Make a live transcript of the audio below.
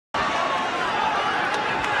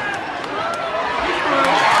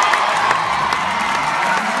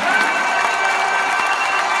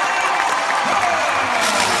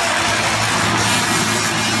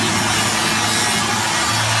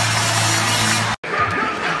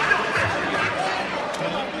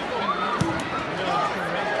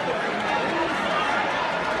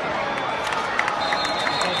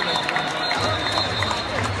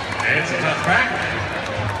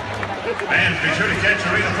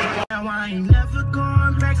Now I ain't never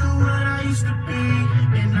going back to what I used to be,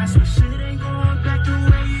 and that's what shit ain't going back to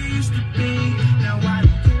where you used to be. Now I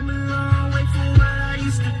done came a long way from what I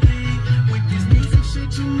used to be. With this music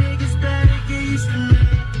shit, you niggas better get used to me.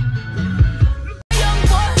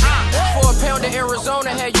 For a pound of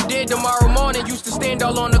Arizona, had you dead tomorrow morning. Used to stand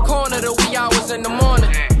all on the corner the wee hours in the morning.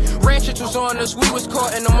 Ranchers was on us, we was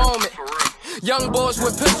caught in the moment. Young boys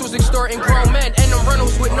with pistols extorting grown men, and them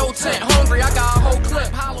rentals with no tent. Hungry, I got a whole clip,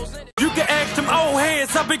 hollows in it. You can ask them old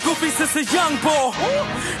heads, I've been goofy since a young boy.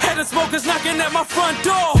 Had the smokers knocking at my front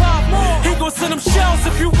door. He gon' send them shells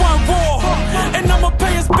if you want war, and I'ma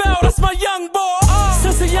pay his bill, that's my young boy.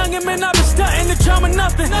 Since a youngin' man, I've been stunting the drama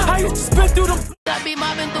nothing. I used to spit through them. I be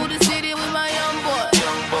mobbing through the city with my young boy.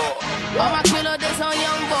 All my killer days on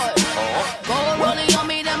young boy. Gold rolling on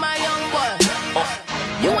me, then my young boy.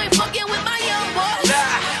 You ain't fucking with my young boy.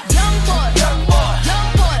 Young boy, young boy, young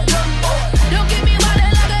boy, young boy. Don't give me money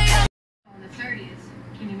like a young. On the 30th,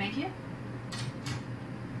 can you make it?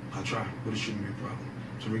 I'll try, but it shouldn't be a problem.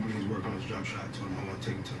 So Rick needs work on his jump shot. I told him I want to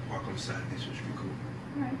take him to the park on Saturday, so it should be cool.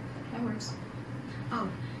 Alright, that works. Oh,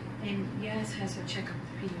 and Yaz has her checkup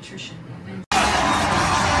with the pediatrician.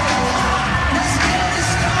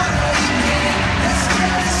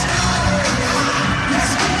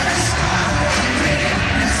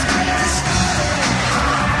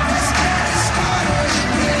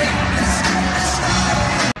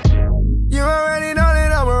 You already know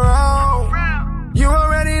that I'm around. You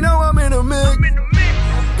already know I'm in the mix.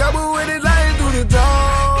 Couple with it lying through the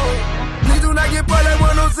door. Please do not get put like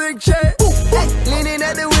 106 check. Leaning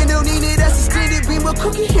at the window, need it as a steady beam. A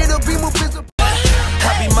cookie hit a beam of pistol.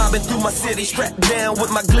 I be mobbing through my city, strapped down with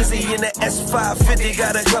my glizzy in the S550.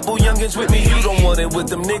 Got a couple youngins with me, you don't want it with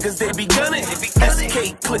them niggas, they be gunning.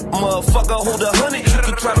 SK clip, motherfucker, hold 100. You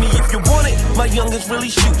can try me if you want it, my youngins really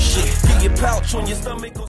shoot shit. Get your pouch on your stomach.